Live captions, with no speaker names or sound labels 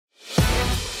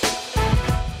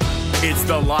It's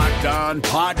the Locked On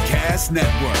Podcast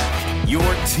Network, your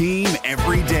team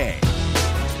every day.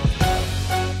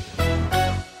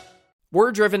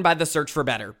 We're driven by the search for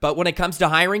better, but when it comes to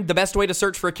hiring, the best way to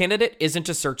search for a candidate isn't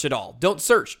to search at all. Don't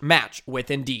search, match with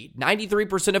Indeed.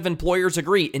 93% of employers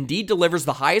agree Indeed delivers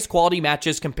the highest quality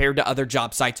matches compared to other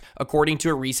job sites, according to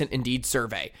a recent Indeed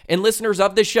survey. And listeners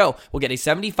of this show will get a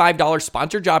 $75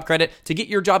 sponsored job credit to get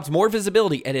your jobs more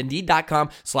visibility at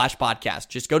Indeed.com/podcast.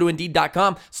 Just go to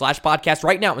Indeed.com/podcast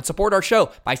right now and support our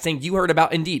show by saying you heard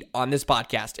about Indeed on this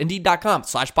podcast.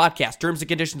 Indeed.com/podcast. Terms and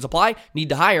conditions apply. Need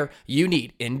to hire? You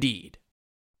need Indeed.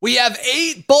 We have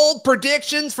 8 bold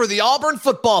predictions for the Auburn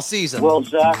football season. Well,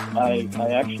 Zach, I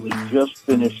actually just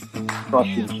finished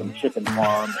crushing some chicken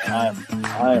farm, and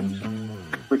I am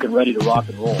freaking ready to rock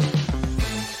and roll.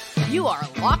 You are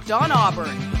Locked On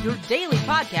Auburn, your daily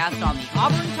podcast on the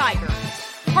Auburn Tigers.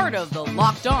 Part of the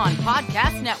Locked On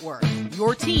Podcast Network,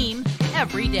 your team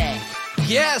every day.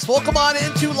 Yes, welcome on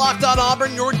into Locked On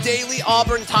Auburn, your daily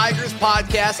Auburn Tigers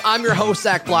podcast. I'm your host,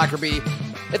 Zach Blackerby.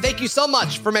 And thank you so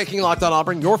much for making Locked On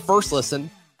Auburn your first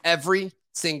listen every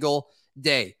single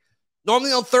day.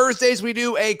 Normally on Thursdays, we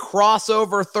do a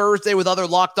crossover Thursday with other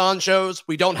Locked On shows.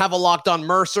 We don't have a Locked On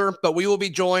Mercer, but we will be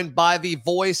joined by the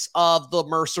voice of the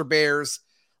Mercer Bears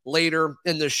later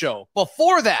in the show.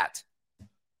 Before that,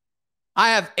 I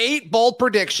have 8 bold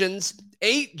predictions,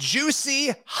 8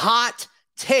 juicy, hot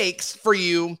takes for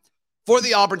you for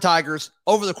the Auburn Tigers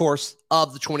over the course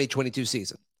of the 2022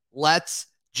 season. Let's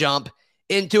jump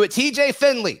into it. TJ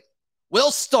Finley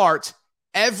will start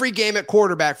every game at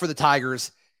quarterback for the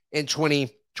Tigers in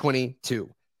 2022.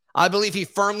 I believe he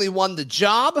firmly won the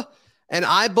job, and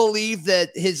I believe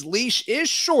that his leash is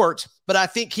short, but I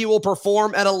think he will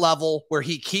perform at a level where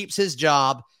he keeps his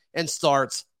job and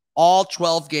starts all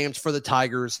 12 games for the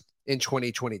Tigers in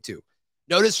 2022.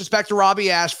 No disrespect to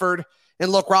Robbie Ashford.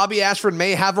 And look, Robbie Ashford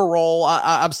may have a role.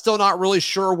 I'm still not really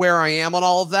sure where I am on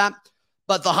all of that,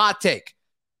 but the hot take,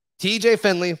 TJ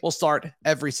Finley will start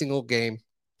every single game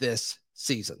this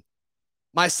season.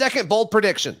 My second bold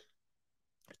prediction,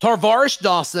 Tarvarish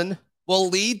Dawson will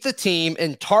lead the team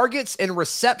in targets and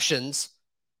receptions,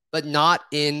 but not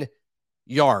in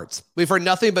yards. We've heard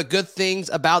nothing but good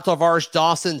things about Tarvarish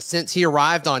Dawson since he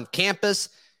arrived on campus.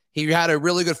 He had a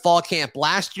really good fall camp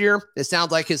last year. It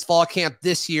sounds like his fall camp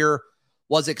this year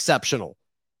was exceptional.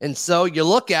 And so you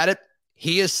look at it,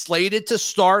 he is slated to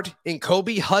start in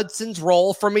Kobe Hudson's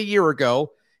role from a year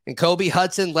ago, and Kobe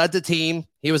Hudson led the team.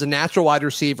 He was a natural wide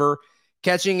receiver,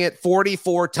 catching it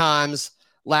 44 times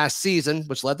last season,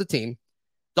 which led the team.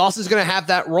 Dawson's going to have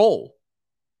that role.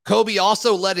 Kobe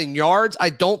also led in yards. I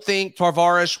don't think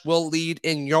Tarvarish will lead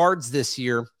in yards this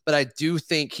year, but I do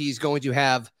think he's going to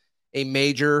have a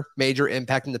major, major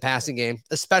impact in the passing game,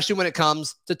 especially when it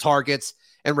comes to targets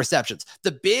and receptions.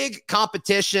 The big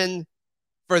competition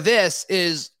for this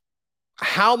is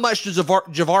how much does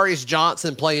Javarius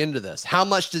Johnson play into this? How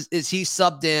much is he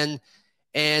subbed in?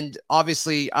 And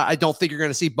obviously, I don't think you're going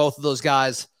to see both of those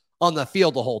guys on the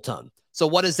field the whole ton. So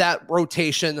what does that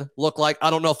rotation look like? I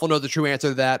don't know if we'll know the true answer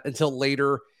to that until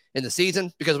later in the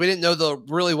season, because we didn't know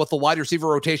really what the wide receiver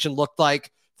rotation looked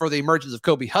like for the emergence of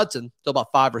Kobe Hudson until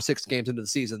about 5 or 6 games into the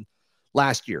season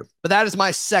last year. But that is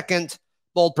my second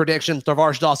bold prediction.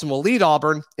 Tarvarish Dawson will lead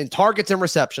Auburn in targets and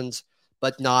receptions,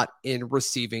 but not in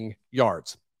receiving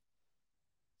yards.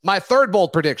 My third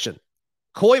bold prediction,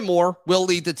 Coy Moore will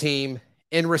lead the team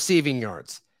in receiving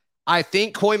yards. I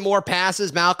think Coy Moore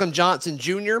passes Malcolm Johnson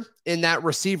Jr. in that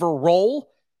receiver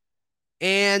role.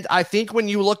 And I think when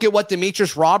you look at what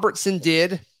Demetrius Robertson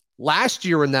did last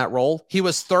year in that role, he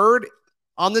was third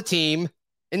on the team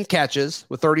in catches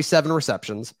with 37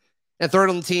 receptions and third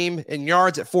on the team in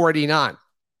yards at 489.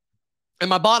 And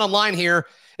my bottom line here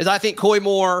is I think Coy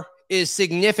Moore is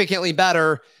significantly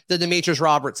better than Demetrius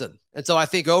Robertson. And so I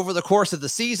think over the course of the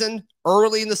season,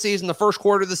 early in the season, the first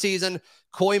quarter of the season,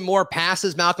 Coy Moore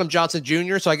passes Malcolm Johnson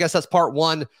Jr. So I guess that's part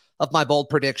one of my bold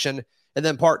prediction. And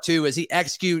then part two is he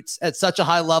executes at such a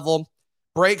high level,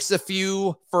 breaks a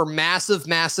few for massive,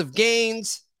 massive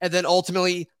gains, and then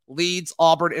ultimately leads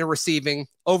Auburn in receiving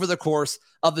over the course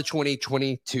of the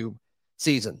 2022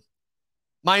 season.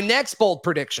 My next bold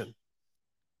prediction,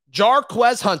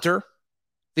 Jarquez Hunter,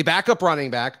 the backup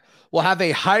running back, will have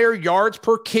a higher yards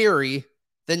per carry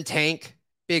than Tank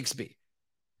Bigsby.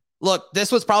 Look,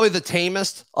 this was probably the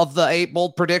tamest of the 8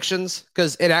 bold predictions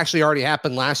because it actually already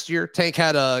happened last year. Tank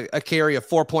had a carry of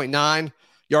 4.9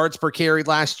 yards per carry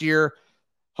last year.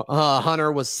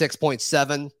 Hunter was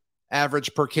 6.7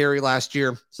 average per carry last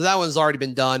year. So that one's already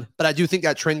been done. But I do think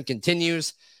that trend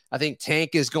continues. I think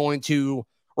Tank is going to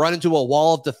run into a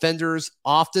wall of defenders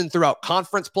often throughout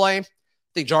conference play.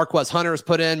 think Jarquez Hunter is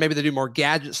put in. Maybe they do more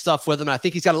gadget stuff with him. And I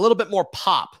think he's got a little bit more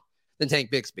pop than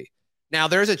Tank Bigsby. Now,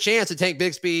 there's a chance that Tank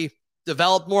Bigsby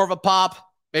developed more of a pop.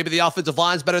 Maybe the offensive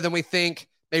line's better than we think.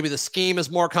 Maybe the scheme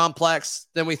is more complex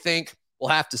than we think. We'll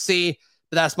have to see.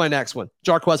 But that's my next one.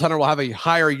 Jarquez Hunter will have a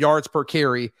higher yards per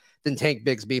carry than Tank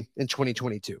Bigsby in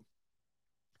 2022.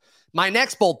 My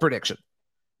next bold prediction.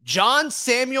 John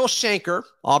Samuel Shanker,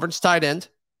 Auburn's tight end,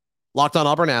 Locked On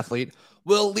Auburn athlete,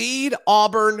 will lead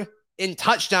Auburn in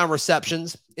touchdown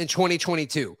receptions in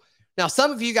 2022. Now,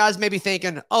 some of you guys may be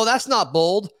thinking, oh, that's not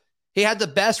bold. He had the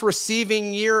best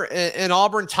receiving year in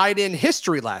Auburn tight end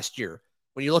history last year.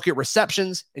 When you look at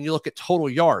receptions and you look at total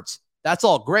yards, that's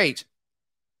all great.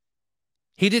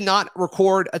 He did not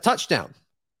record a touchdown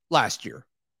last year,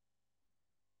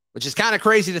 which is kind of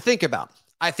crazy to think about.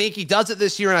 I think he does it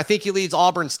this year, and I think he leads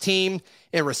Auburn's team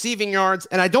in receiving yards.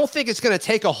 And I don't think it's going to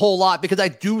take a whole lot because I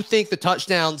do think the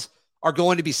touchdowns are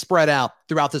going to be spread out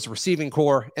throughout this receiving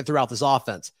core and throughout this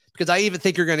offense, because I even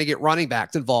think you're going to get running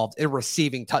backs involved in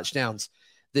receiving touchdowns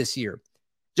this year.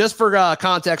 Just for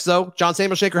context, though, John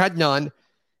Samuel Shanker had none.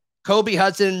 Kobe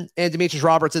Hudson and Demetrius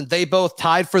Robertson, they both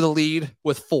tied for the lead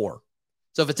with 4.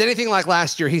 So if it's anything like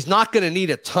last year, he's not going to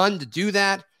need a ton to do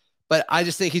that, but I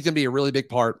just think he's going to be a really big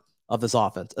part of this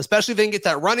offense, especially if they can get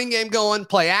that running game going,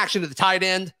 play action to the tight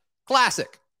end.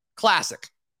 Classic.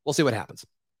 We'll see what happens.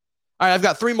 All right, I've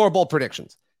got 3 more bold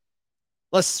predictions.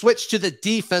 Let's switch to the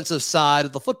defensive side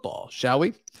of the football, shall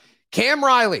we? Cam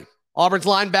Riley, Auburn's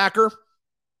linebacker,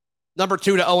 number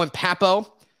 2 to Owen Papo.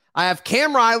 I have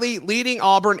Cam Riley leading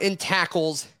Auburn in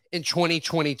tackles in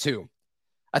 2022.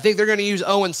 I think they're going to use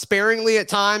Owen sparingly at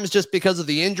times just because of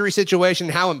the injury situation,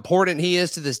 how important he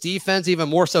is to this defense, even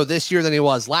more so this year than he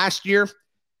was last year.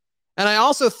 And I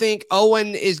also think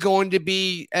Owen is going to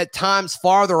be at times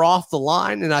farther off the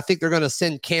line, and I think they're going to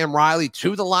send Cam Riley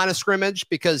to the line of scrimmage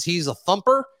because he's a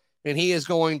thumper, and he is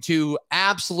going to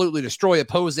absolutely destroy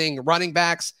opposing running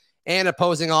backs and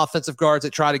opposing offensive guards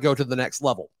that try to go to the next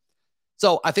level.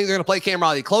 So I think they're going to play Cam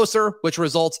Riley closer, which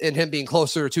results in him being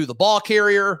closer to the ball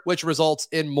carrier, which results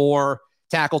in more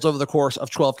tackles over the course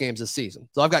of 12 games this season.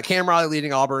 So I've got Cam Riley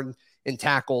leading Auburn in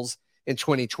tackles in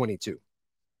 2022.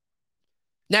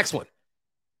 Next one.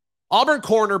 Auburn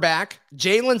cornerback,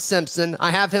 Jalen Simpson.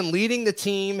 I have him leading the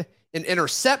team in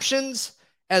interceptions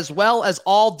as well as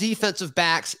all defensive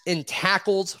backs in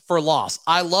tackles for loss.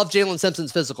 I love Jalen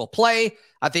Simpson's physical play.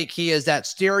 I think he is that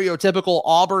stereotypical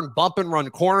Auburn bump and run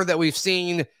corner that we've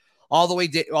seen all the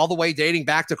way dating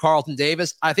back to Carlton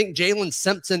Davis. I think Jalen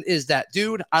Simpson is that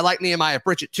dude. I like Nehemiah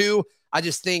Pritchett too. I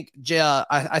just think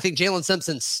I think Jalen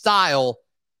Simpson's style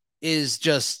is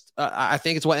just I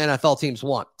think it's what NFL teams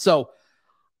want. So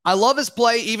I love his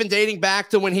play, even dating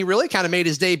back to when he really kind of made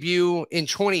his debut in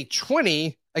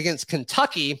 2020 against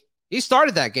Kentucky. He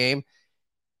started that game,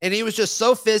 and he was just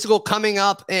so physical coming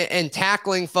up and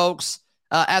tackling folks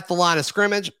at the line of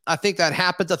scrimmage. I think that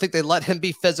happens. I think they let him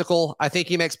be physical. I think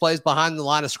he makes plays behind the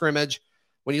line of scrimmage.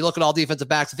 When you look at all defensive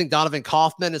backs, I think Donovan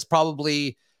Kaufman is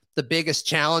probably the biggest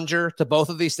challenger to both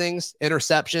of these things,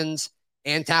 interceptions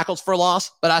and tackles for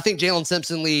loss. But I think Jalen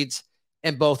Simpson leads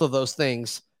in both of those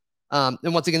things. And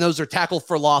once again, those are tackle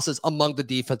for losses among the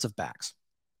defensive backs.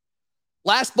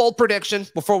 Last bold prediction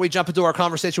before we jump into our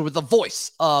conversation with the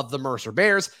voice of the Mercer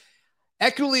Bears.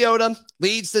 Eku Leota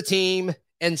leads the team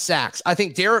in sacks. I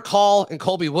think Derek Hall and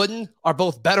Colby Wooden are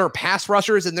both better pass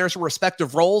rushers in their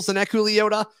respective roles than Eku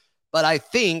Leota, but I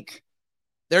think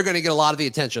they're going to get a lot of the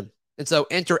attention. And so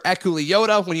enter Eku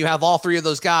Leota when you have all 3 of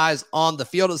those guys on the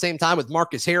field at the same time with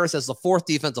Marcus Harris as the 4th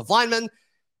defensive lineman,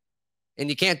 and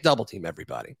you can't double team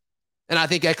everybody. And I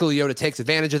think Eku Leota takes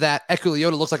advantage of that. Eku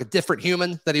Leota looks like a different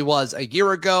human than he was a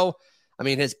year ago. I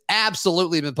mean, has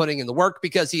absolutely been putting in the work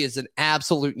because he is an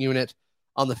absolute unit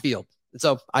on the field. And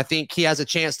so I think he has a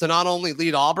chance to not only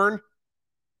lead Auburn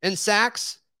in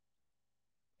sacks,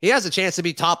 he has a chance to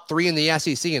be top 3 in the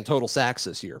SEC in total sacks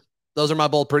this year. Those are my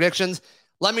bold predictions.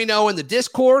 Let me know in the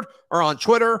Discord or on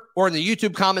Twitter or in the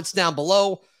YouTube comments down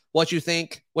below what you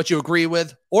think, what you agree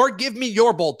with, or give me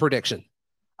your bold prediction.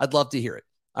 I'd love to hear it.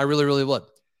 I really, really would. All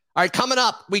right, coming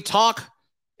up, we talk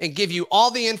and give you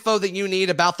all the info that you need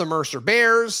about the Mercer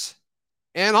Bears,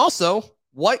 and also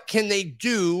what can they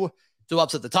do to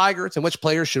upset the Tigers and which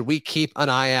players should we keep an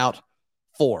eye out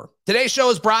for. Today's show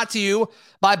is brought to you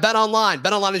by BetOnline.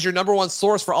 BetOnline is your number one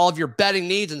source for all of your betting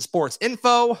needs and sports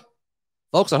info.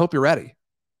 Folks, I hope you're ready.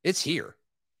 It's here.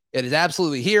 It is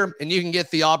absolutely here, and you can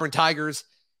get the Auburn Tigers.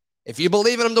 If you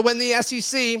believe in them to win the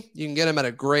SEC, you can get them at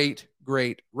a great,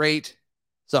 great rate.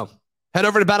 So head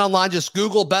over to BetOnline. Just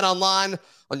Google BetOnline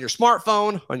on your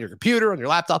smartphone, on your computer, on your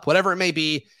laptop, whatever it may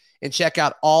be, and check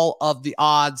out all of the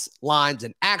odds, lines,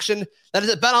 and action. That is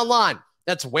at BetOnline.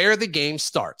 That's where the game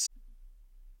starts.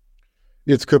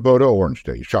 It's Kubota Orange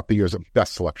Day. Shop the year's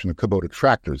best selection of Kubota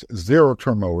tractors,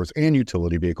 zero-turn mowers, and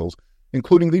utility vehicles,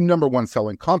 including the #1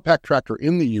 selling compact tractor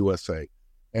in the USA.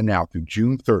 And now through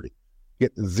June 30,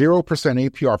 get 0%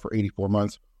 APR for 84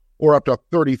 months or up to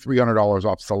 $3,300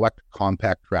 off select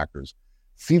compact tractors.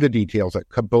 See the details at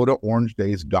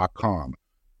KubotaOrangeDays.com.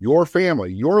 Your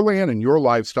family, your land, and your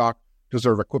livestock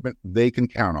deserve equipment they can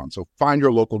count on. So find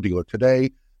your local dealer today.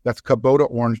 That's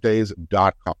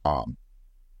KubotaOrangeDays.com.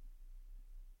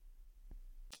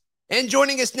 And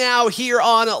joining us now here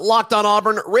on Locked on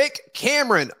Auburn, Rick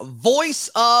Cameron, voice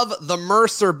of the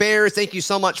Mercer Bears. Thank you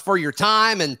so much for your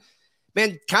time. And,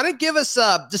 man, kind of give us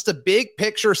just a big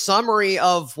picture summary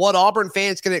of what Auburn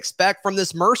fans can expect from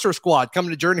this Mercer squad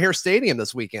coming to Jordan-Hare Stadium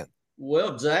this weekend.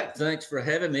 Well, Zach, thanks for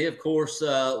having me. Of course,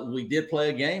 we did play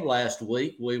a game last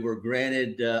week. We were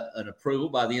granted an approval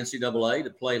by the NCAA to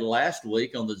play last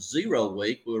week on the 0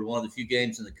 week. We were one of the few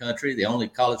games in the country, the only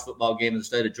college football game in the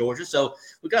state of Georgia. So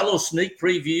we got a little sneak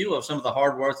preview of some of the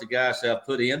hard work the guys have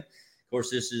put in. Of course,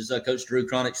 this is Coach Drew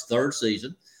Cronick's 3rd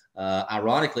season.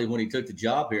 Ironically, when he took the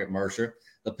job here at Mercer,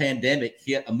 the pandemic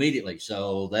hit immediately.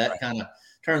 So that kind of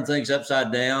turned things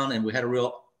upside down, and we had a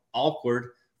real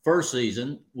awkward first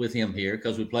season with him here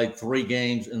because we played 3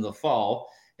 games in the fall,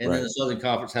 and then the Southern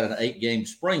Conference had an 8-game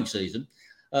spring season.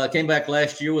 Came back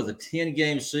last year with a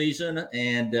 10-game season,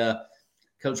 and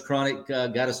Coach Cronick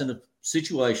got us in a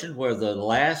situation where the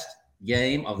last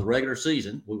game of the regular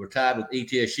season, we were tied with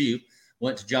ETSU,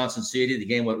 went to Johnson City. The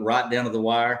game went right down to the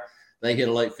wire. They hit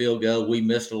a late field goal. We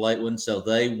missed a late one, so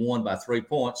they won by 3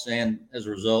 points, and as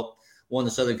a result, won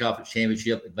the Southern Conference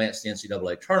Championship, advanced the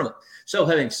NCAA tournament. So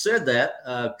having said that,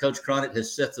 Coach Cronick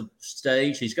has set the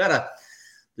stage. He's got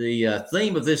the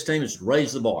theme of this team is to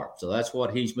raise the bar. So that's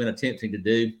what he's been attempting to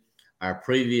do. Our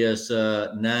previous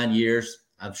 9 years,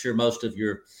 I'm sure most of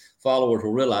your followers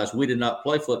will realize we did not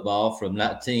play football from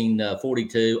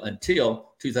 1942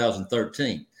 until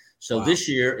 2013. So This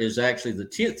year is actually the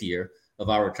 10th year of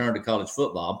our return to college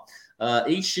football.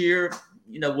 Each year,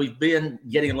 we've been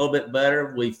getting a little bit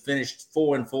better. We finished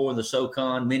 4-4 in the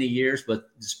SoCon many years, but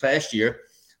this past year,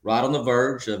 right on the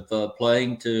verge of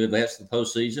playing to advance to the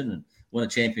postseason and win a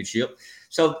championship.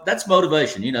 So that's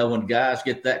motivation. When guys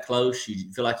get that close,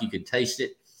 you feel like you can taste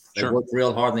it. They worked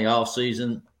real hard in the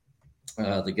offseason.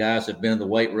 The guys have been in the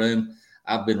weight room.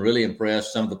 I've been really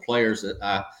impressed. Some of the players that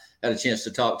I had a chance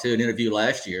to talk to and interview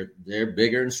last year, they're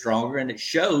bigger and stronger, and it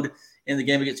showed in the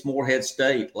game against Morehead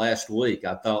State last week.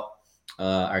 I thought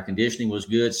our conditioning was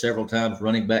good. Several times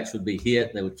running backs would be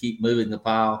hit. They would keep moving the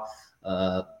pile.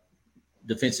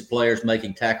 Defensive players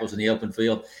making tackles in the open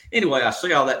field. Anyway, I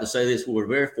say all that to say this. We were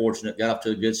very fortunate, got off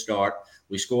to a good start.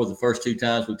 We scored the first 2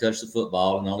 times we touched the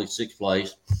football in only 6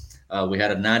 plays. We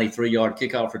had a 93-yard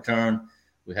kickoff return.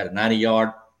 We had a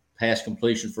 90-yard pass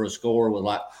completion for a score with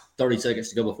like 30 seconds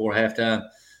to go before halftime.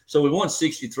 So we won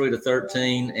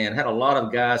 63-13 and had a lot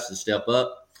of guys to step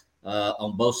up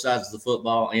on both sides of the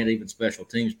football and even special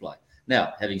teams play.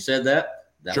 Now, having said that,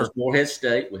 was Morehead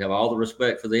State. We have all the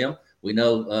respect for them. We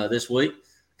know this week,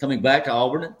 coming back to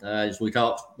Auburn, as we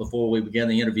talked before we began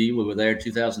the interview, we were there in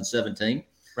 2017.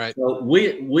 Right. So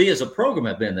we as a program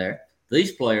have been there.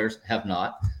 These players have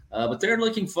not, but they're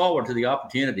looking forward to the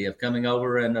opportunity of coming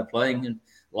over and playing in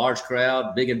large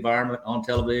crowd, big environment on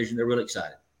television. They're really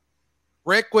excited.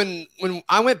 Rick, when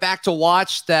I went back to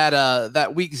watch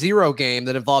that week 0 game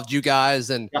that involved you guys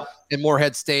and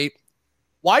Morehead State,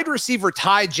 wide receiver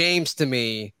Ty James, to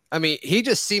me, I mean, he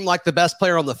just seemed like the best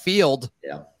player on the field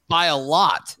by a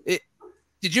lot.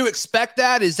 Did you expect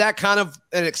that? Is that kind of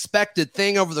an expected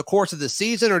thing over the course of the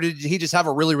season, or did he just have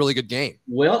a really, really good game?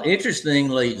 Well,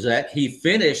 interestingly, Zach, he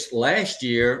finished last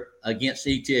year against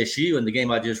ETSU in the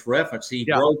game I just referenced. He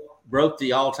broke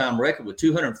the all-time record with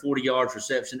 240 yards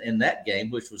reception in that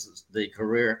game, which was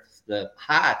the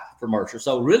high for Mercer.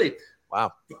 So really,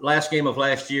 last game of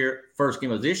last year, first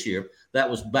game of this year, that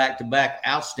was back-to-back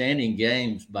outstanding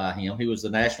games by him. He was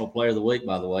the National Player of the Week,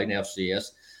 by the way, in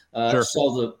FCS.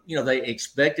 So they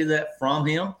expected that from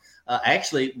him.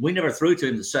 Actually, we never threw to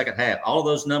him the second half. All of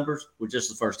those numbers were just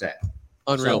the first half.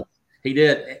 Unreal. So he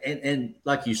did. And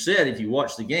like you said, if you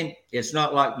watch the game, it's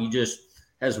not like you just,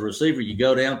 as a receiver, you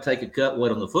go down, take a cut,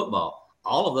 wait on the football.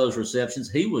 All of those receptions,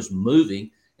 he was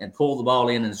moving and pulled the ball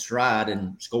in stride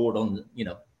and scored on,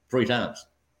 3 times.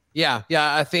 Yeah.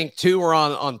 I think 2 were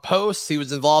on posts. He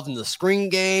was involved in the screen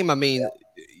game. I mean,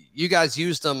 you guys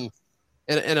used him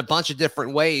in a bunch of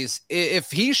different ways.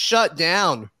 If he's shut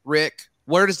down, Rick,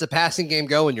 where does the passing game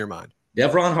go in your mind?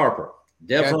 Devron Harper.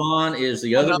 Devron is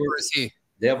the what other. Number is he?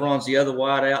 Deveron's the other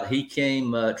wide out. He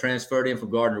came transferred in from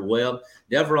Gardner-Webb.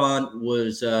 Deveron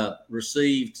was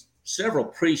received several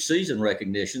preseason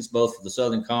recognitions, both for the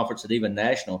Southern Conference and even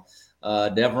national.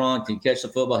 Deveron can catch the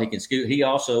football. He can scoot. He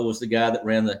also was the guy that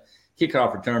ran the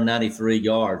kickoff return 93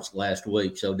 yards last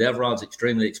week. So Deveron's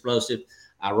extremely explosive.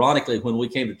 Ironically, when we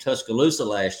came to Tuscaloosa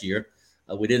last year,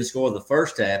 we didn't score the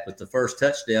first half, but the first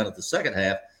touchdown of the second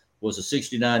half was a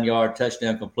 69-yard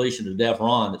touchdown completion to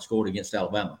Deveron that scored against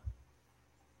Alabama.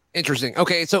 Interesting.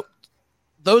 Okay, so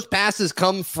those passes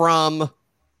come from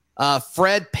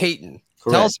Fred Payton.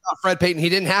 Correct. Tell us about Fred Payton. He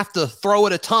didn't have to throw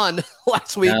it a ton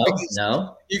last week.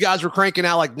 No. You guys were cranking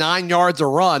out like 9 yards a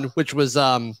run, which was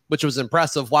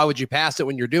impressive. Why would you pass it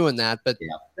when you're doing that? But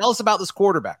tell us about this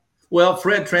quarterback. Well,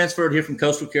 Fred transferred here from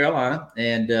Coastal Carolina,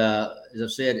 and as I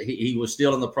said, he was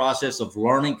still in the process of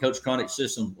learning Coach Connick's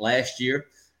system last year,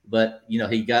 but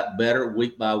he got better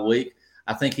week by week.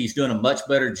 I think he's doing a much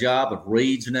better job of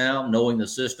reads now, knowing the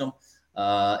system.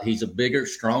 He's a bigger,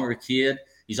 stronger kid.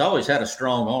 He's always had a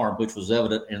strong arm, which was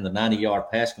evident in the 90-yard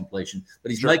pass completion.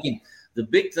 But he's making the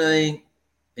big thing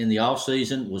in the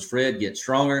offseason was Fred get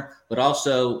stronger, but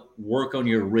also work on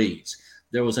your reads.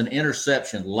 There was an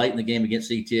interception late in the game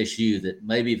against ETSU that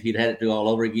maybe if he'd had it do all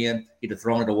over again, he'd have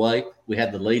thrown it away. We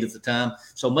had the lead at the time.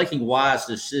 So making wise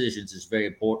decisions is very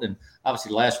important. And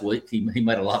obviously last week he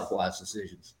made a lot of wise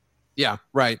decisions. Yeah,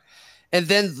 right. And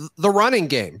then the running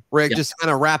game, Rick, just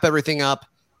kind of wrap everything up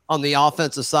on the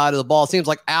offensive side of the ball. It seems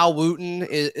like Al Wooten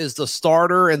is the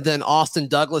starter, and then Austin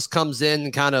Douglas comes in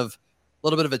and kind of a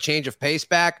little bit of a change of pace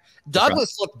back.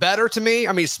 Douglas looked better to me.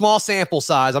 I mean, small sample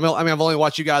size. I mean, I've only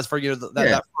watched you guys for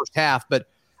that first half, but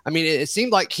I mean, it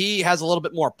seemed like he has a little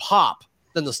bit more pop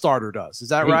than the starter does. Is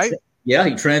that right? Yeah,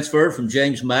 he transferred from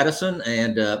James Madison,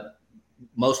 and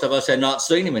most of us had not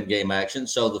seen him in game action.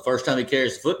 So the first time he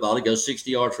carries the football, he goes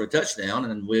 60 yards for a touchdown,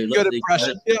 and we look good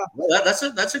impression. Well,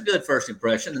 that's a good first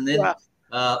impression. And then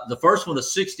the first one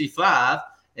was 65.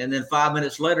 And then 5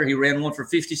 minutes later, he ran one for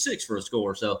 56 for a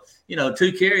score. So,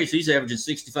 2 carries, he's averaging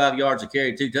 65 yards a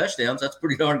carry, 2 touchdowns. That's a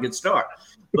pretty darn good start.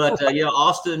 But,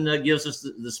 Austin gives us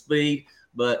the speed.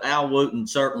 But Al Wooten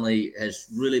certainly has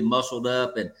really muscled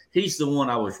up. And he's the one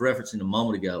I was referencing a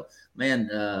moment ago. Man,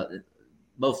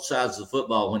 both sides of the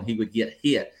football, when he would get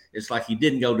hit, it's like he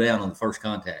didn't go down on the first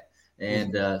contact.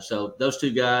 And so those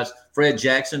 2 guys, Fred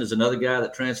Jackson is another guy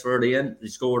that transferred in. He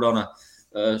scored on a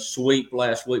sweep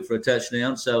last week for a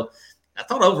touchdown. So I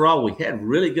thought overall we had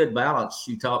really good balance.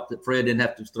 You talked that Fred didn't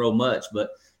have to throw much,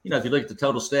 but if you look at the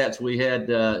total stats, we had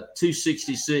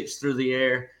 266 through the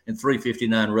air and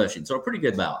 359 rushing. So a pretty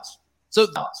good balance. So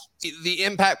the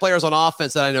impact players on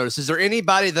offense that I noticed, is there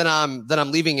anybody that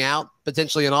I'm leaving out,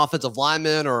 potentially an offensive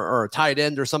lineman or a tight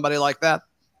end or somebody like that?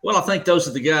 Well, I think those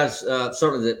are the guys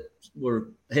certainly that were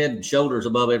head and shoulders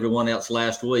above everyone else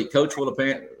last week. Coach will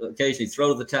occasionally throw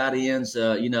to the tight ends.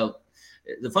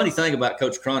 The funny thing about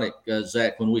Coach Connick,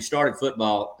 Zach, when we started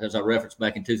football, as I referenced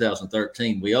back in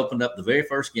 2013, we opened up the very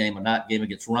first game, a night game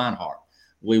against Reinhardt.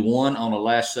 We won on a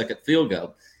last-second field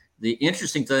goal. The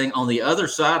interesting thing on the other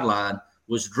sideline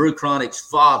was Drew Connick's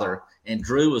father, and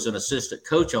Drew was an assistant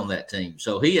coach on that team.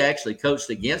 So he actually coached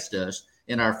against us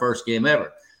in our first game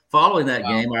ever. Following that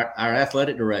game, our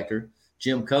athletic director,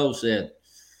 Jim Cole, said,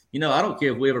 I don't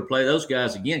care if we ever play those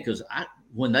guys again, because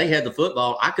when they had the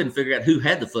football, I couldn't figure out who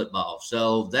had the football.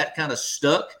 So that kind of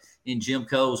stuck in Jim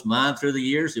Cole's mind through the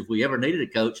years. If we ever needed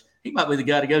a coach, he might be the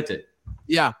guy to go to.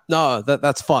 Yeah, no,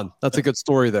 that's fun. That's a good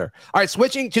story there. All right,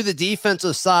 switching to the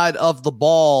defensive side of the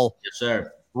ball. Yes,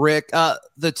 sir. Rick,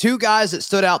 the 2 guys that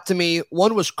stood out to me,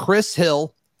 one was Chris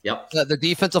Hill, the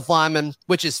defensive lineman,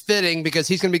 which is fitting because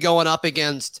he's going to be going up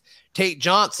against Tate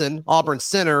Johnson, Auburn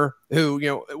center, who,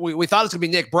 we thought it was going to be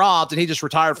Nick Brobst, and he just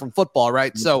retired from football,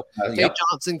 right? So Tate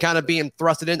Johnson kind of being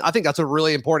thrusted in. I think that's a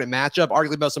really important matchup,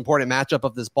 arguably the most important matchup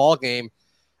of this ball game.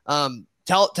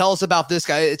 Tell us about this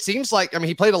guy. It seems like,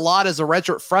 he played a lot as a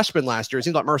redshirt freshman last year. It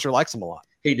seems like Mercer likes him a lot.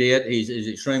 He did. He's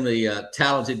extremely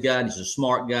talented guy. He's a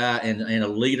smart guy and a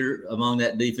leader among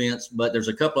that defense. But there's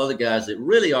a couple other guys that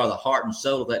really are the heart and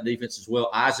soul of that defense as well.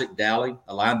 Isaac Dowling,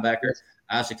 a linebacker.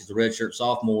 Isaac is a redshirt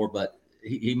sophomore, but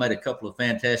he made a couple of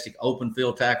fantastic open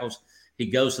field tackles. He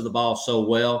goes to the ball so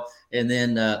well. And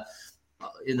then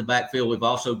in the backfield, we've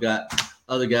also got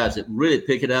other guys that really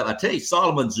pick it up. I tell you,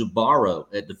 Solomon Zubaro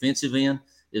at defensive end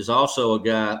is also a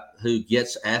guy who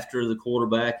gets after the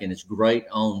quarterback and is great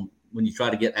on when you try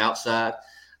to get outside.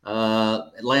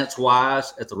 Lance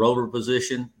Wise at the roller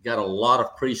position got a lot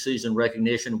of preseason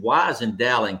recognition. Wise and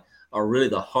Dowling are really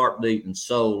the heartbeat and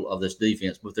soul of this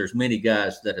defense, but there's many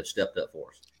guys that have stepped up for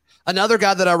us. Another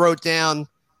guy that I wrote down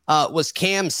was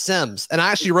Cam Sims, and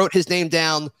I actually wrote his name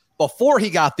down before he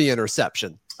got the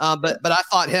interception. But I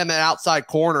thought him at outside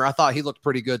corner, I thought he looked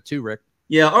pretty good too, Rick.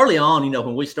 Yeah, early on,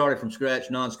 when we started from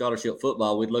scratch, non-scholarship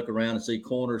football, we'd look around and see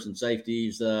corners and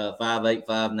safeties, 5'8",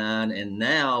 5'9", and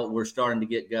now we're starting to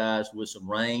get guys with some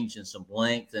range and some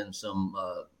length and some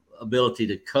ability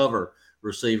to cover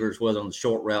receivers, whether on the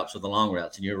short routes or the long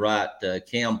routes. And you're right,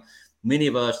 Cam, many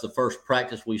of us, the first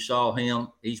practice we saw him,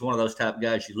 he's one of those type of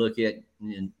guys you look at,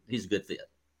 and he's a good fit.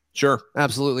 Sure,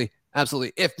 absolutely.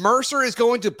 Absolutely. If Mercer is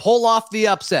going to pull off the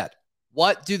upset,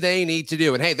 what do they need to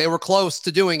do? And hey, they were close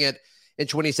to doing it in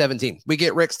 2017. We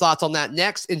get Rick's thoughts on that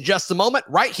next in just a moment,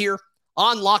 right here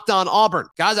on Locked On Auburn.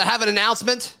 Guys, I have an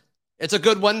announcement. It's a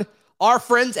good one. Our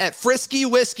friends at Frisky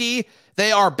Whiskey,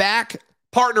 they are back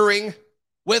partnering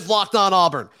with Locked On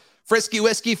Auburn. Frisky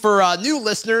Whiskey, for new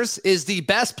listeners, is the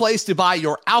best place to buy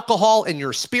your alcohol and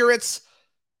your spirits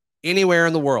anywhere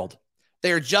in the world.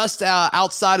 They are just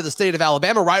outside of the state of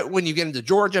Alabama, right when you get into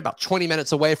Georgia, about 20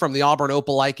 minutes away from the Auburn,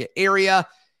 Opelika area.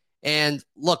 And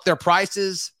look, their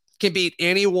prices can beat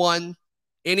anyone,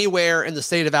 anywhere in the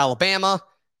state of Alabama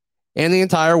and the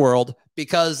entire world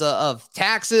because of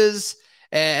taxes,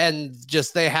 and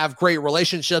just they have great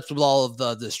relationships with all of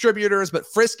the distributors. But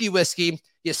Frisky Whiskey,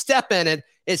 you step in it,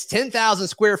 it's 10,000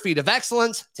 square feet of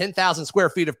excellence, 10,000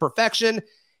 square feet of perfection,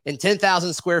 and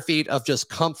 10,000 square feet of just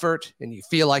comfort, and you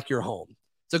feel like you're home.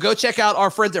 So go check out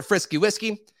our friends at Frisky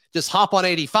Whiskey. Just hop on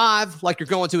 85 like you're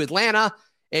going to Atlanta,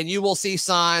 and you will see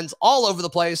signs all over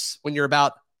the place when you're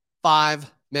about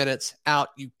 5 minutes out.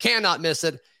 You cannot miss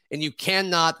it, and you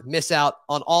cannot miss out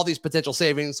on all these potential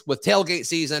savings with tailgate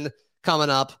season coming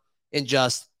up in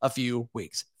just a few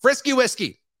weeks. Frisky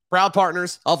Whiskey, proud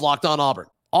partners of Locked On Auburn.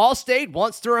 Allstate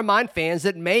wants to remind fans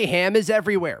that mayhem is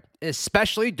everywhere,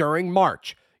 especially during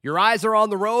March. Your eyes are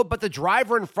on the road, but the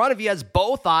driver in front of you has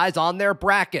both eyes on their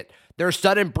bracket. Their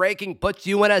sudden braking puts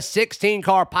you in a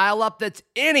 16-car pileup that's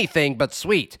anything but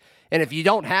sweet. And if you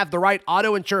don't have the right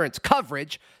auto insurance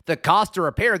coverage, the cost to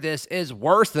repair this is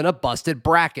worse than a busted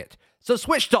bracket. So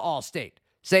switch to Allstate.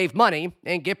 Save money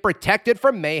and get protected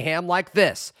from mayhem like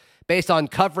this. Based on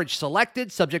coverage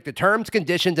selected, subject to terms,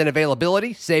 conditions, and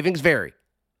availability, savings vary.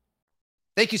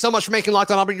 Thank you so much for making Locked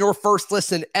On Auburn your first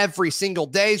listen every single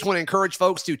day. Just want to encourage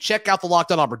folks to check out the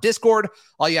Locked On Auburn Discord.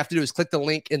 All you have to do is click the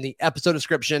link in the episode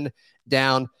description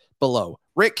down below.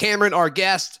 Rick Cameron, our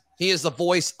guest, he is the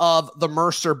voice of the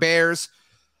Mercer Bears.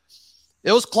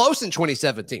 It was close in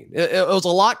 2017. It was a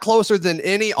lot closer than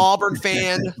any Auburn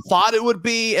fan thought it would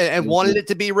be and wanted it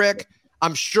to be, Rick.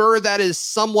 I'm sure that is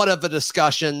somewhat of a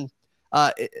discussion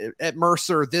at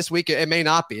Mercer this week. It may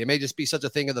not be. It may just be such a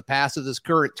thing of the past that this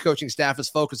current coaching staff is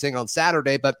focusing on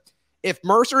Saturday. But if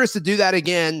Mercer is to do that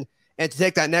again and to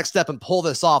take that next step and pull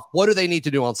this off, what do they need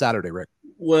to do on Saturday, Rick?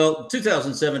 Well,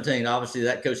 2017, obviously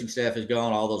that coaching staff is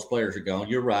gone. All those players are gone.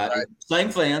 You're right. Same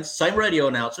fans, same radio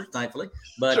announcer, thankfully.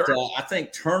 But sure. I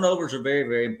think turnovers are very,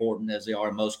 very important, as they are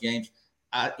in most games.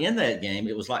 In that game,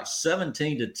 it was like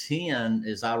 17-10,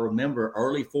 as I remember,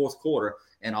 early fourth quarter.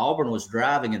 And Auburn was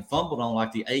driving and fumbled on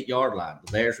like the 8-yard line.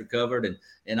 The Bears recovered,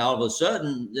 and all of a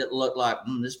sudden it looked like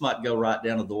this might go right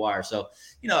down to the wire. So,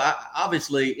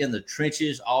 obviously in the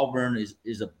trenches, Auburn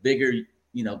is a bigger,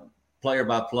 player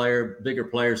by player, bigger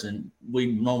players than we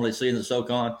normally see in the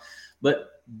SoCon.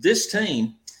 But this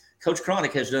team, Coach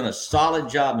Cronick has done a solid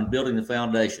job in building the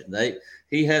foundation.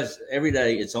 He has every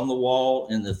day, it's on the wall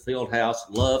in the field house,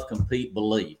 love, compete,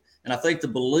 believe. And I think the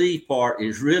believe part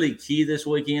is really key this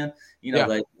weekend.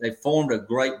 They formed a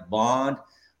great bond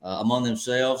among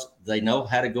themselves. They know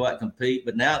how to go out and compete.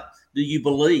 But now, do you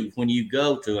believe when you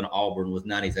go to an Auburn with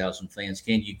 90,000 fans?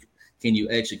 Can you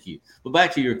execute? But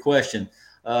back to your question,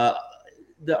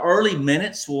 the early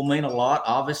minutes will mean a lot.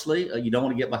 Obviously, you don't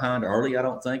want to get behind early, I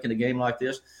don't think, in a game like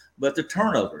this. But the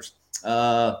turnovers,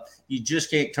 you just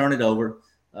can't turn it over.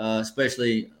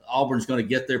 Especially Auburn's going to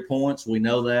get their points. We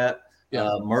know that.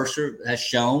 Yeah. Mercer has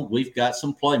shown we've got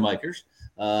some playmakers,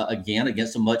 again,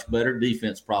 against a much better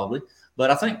defense probably. But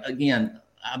I think, again,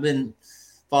 I've been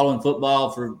following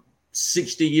football for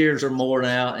 60 years or more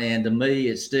now, and to me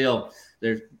it's still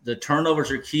the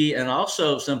turnovers are key, and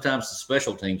also sometimes the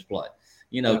special teams play.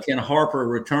 Can Harper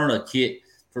return a kick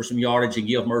for some yardage and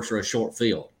give Mercer a short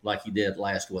field like he did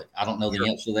last week? I don't know the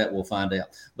answer to that. We'll find out.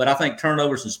 But I think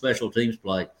turnovers and special teams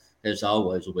play, as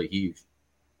always, will be huge.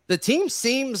 The team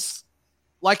seems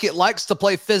like it likes to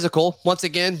play physical. Once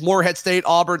again, Morehead State,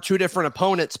 Auburn, two different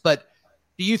opponents. But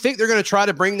do you think they're going to try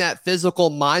to bring that physical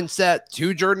mindset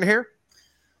to Jordan-Hare?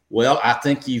 Well, I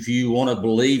think if you want to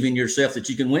believe in yourself that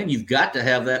you can win, you've got to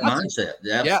have that mindset.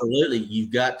 Absolutely. Yeah.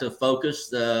 You've got to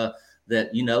focus on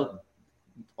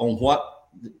what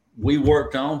we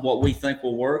worked on, what we think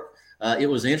will work. It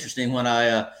was interesting when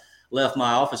I left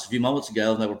my office a few moments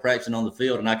ago and they were practicing on the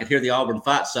field, and I could hear the Auburn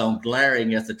fight song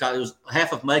glaring at the top. It was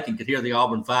half of Macon could hear the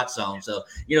Auburn fight song. So,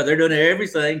 they're doing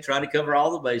everything, trying to cover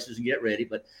all the bases and get ready.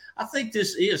 But I think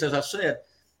this is, as I said,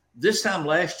 this time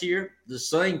last year, the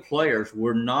same players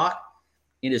were not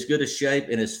in as good a shape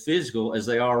and as physical as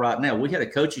they are right now. We had a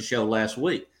coaching show last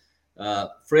week.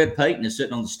 Fred Payton is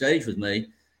sitting on the stage with me,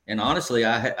 and honestly,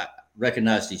 I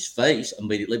recognized his face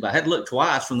immediately, but I had to look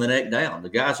twice from the neck down. The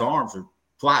guy's arms are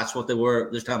twice what they were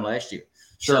this time last year.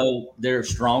 Sure. So they're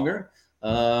stronger.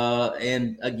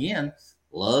 And again,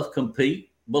 love,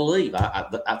 compete, believe.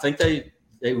 I think they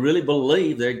really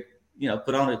believe they,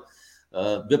 put on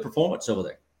a good performance over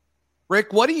there.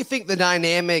 Rick, what do you think the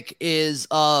dynamic is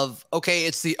of, okay,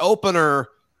 it's the opener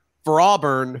for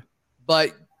Auburn,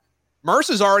 but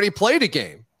Mercer's already played a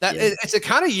game. It's a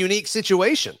kind of unique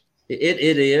situation. It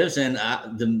is. And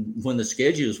when the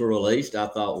schedules were released, I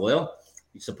thought, well,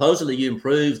 supposedly you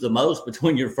improved the most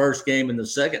between your first game and the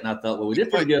second. And I thought, well, we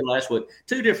did pretty good last week.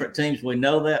 Two different teams, we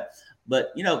know that.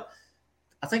 But,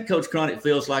 I think Coach Cronick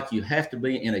feels like you have to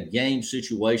be in a game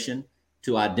situation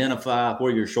to identify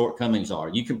where your shortcomings are.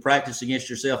 You can practice against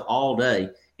yourself all day,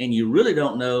 and you really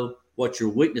don't know what your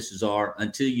weaknesses are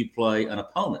until you play an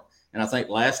opponent. And I think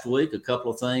last week, a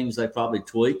couple of things they probably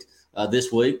tweaked.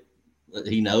 This week,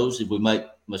 he knows if we make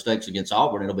mistakes against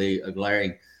Auburn, it'll be a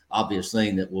glaring, obvious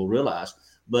thing that we'll realize.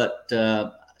 But,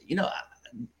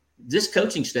 this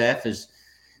coaching staff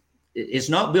it's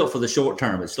not built for the short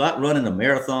term. It's like running a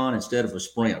marathon instead of a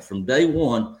sprint. From day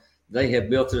one, they have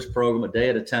built this program a day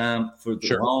at a time for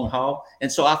the long haul.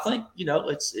 And so I think,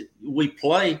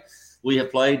 we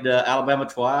have played Alabama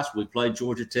twice. We played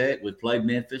Georgia Tech. We played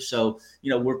Memphis. So,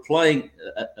 we're playing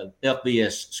a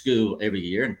FBS school every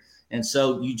year. And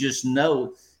so you just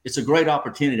know it's a great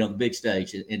opportunity on the big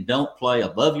stage. And don't play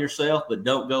above yourself, but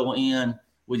don't go in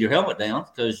with your helmet down,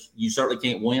 because you certainly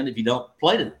can't win if you don't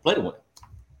play to win.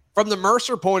 From the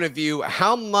Mercer point of view,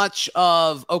 how much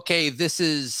of, this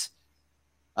is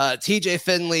TJ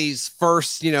Finley's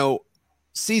first,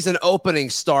 season opening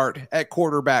start at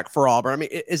quarterback for Auburn? I mean,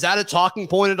 is that a talking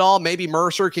point at all? Maybe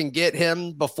Mercer can get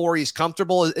him before he's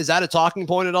comfortable. Is that a talking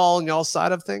point at all on y'all's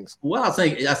side of things? Well, I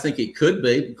think it could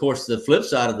be. Of course, the flip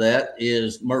side of that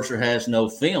is Mercer has no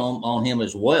film on him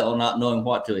as well, not knowing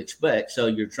what to expect. So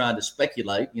you're trying to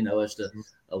speculate, as to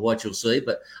what you'll see.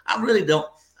 But I really don't.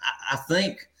 I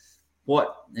think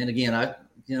and again, I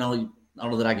don't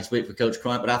know that I can speak for Coach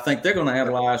Cronick, but I think they're going to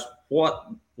analyze what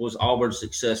was Auburn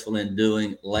successful in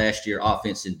doing last year,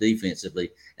 offense and defensively.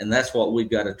 And that's what we've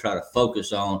got to try to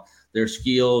focus on, their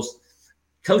skills.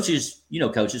 Coaches,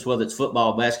 whether it's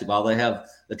football, basketball, they have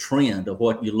a trend of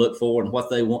what you look for and what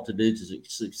they want to do to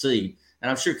succeed. And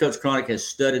I'm sure Coach Cronick has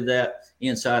studied that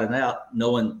inside and out,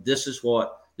 knowing this is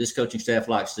what this coaching staff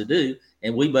likes to do,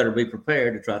 and we better be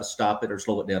prepared to try to stop it or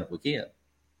slow it down if we can.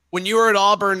 When you were at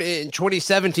Auburn in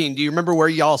 2017, do you remember where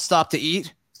y'all stopped to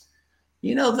eat?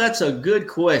 That's a good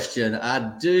question.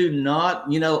 I do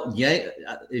not.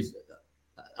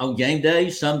 On game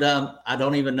days, sometimes I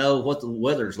don't even know what the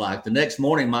weather's like. The next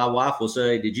morning, my wife will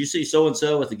say, "Did you see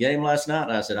so-and-so at the game last night?"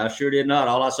 And I said, "I sure did not.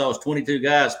 All I saw was 22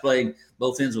 guys playing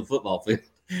both ends of a football field."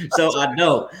 So I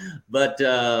don't. But,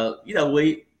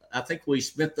 I think we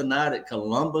spent the night at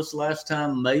Columbus last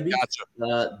time, maybe.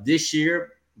 Gotcha. This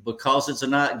year, because it's a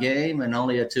night game and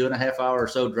only a 2.5 hour or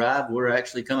so drive, we're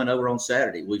actually coming over on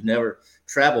Saturday. We've never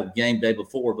traveled game day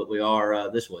before, but we are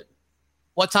this week.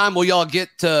 What time will y'all get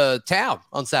to town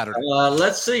on Saturday?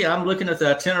 Let's see. I'm looking at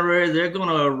the itinerary. They're going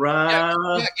to arrive.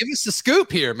 Yeah, give us the scoop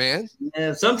here, man.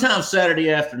 Yeah, sometime Saturday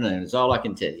afternoon is all I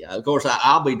can tell you. Of course,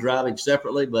 I'll be driving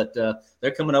separately, but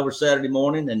they're coming over Saturday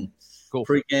morning and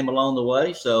pre-game along the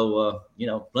way. So,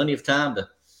 plenty of time to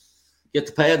get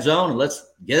the pads on and let's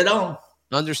get it on.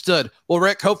 Understood. Well,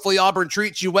 Rick, hopefully Auburn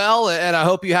treats you well, and I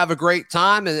hope you have a great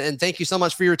time. And thank you so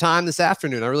much for your time this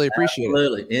afternoon. I really appreciate it.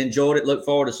 Absolutely. Enjoyed it. Look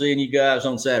forward to seeing you guys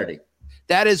on Saturday.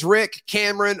 That is Rick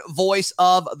Cameron, voice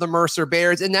of the Mercer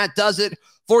Bears. And that does it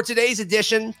for today's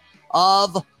edition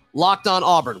of Locked on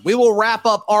Auburn. We will wrap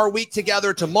up our week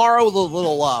together tomorrow with a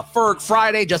little Ferg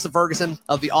Friday. Justin Ferguson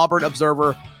of the Auburn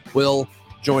Observer will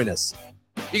join us.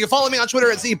 You can follow me on Twitter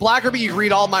at @ZBlackerby. You can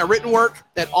read all my written work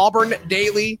at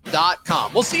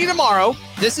auburndaily.com. We'll see you tomorrow.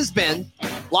 This has been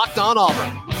Locked on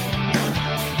Auburn.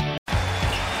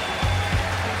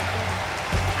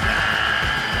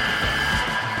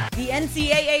 The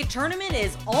NCAA tournament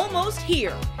is almost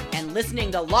here, and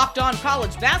listening to Locked On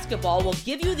College Basketball will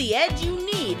give you the edge you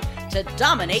need to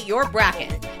dominate your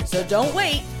bracket. So don't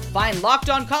wait. Find Locked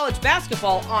On College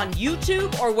Basketball on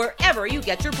YouTube or wherever you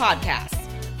get your podcasts.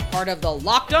 Part of the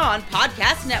Locked On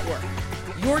Podcast Network.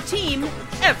 Your team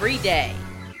every day.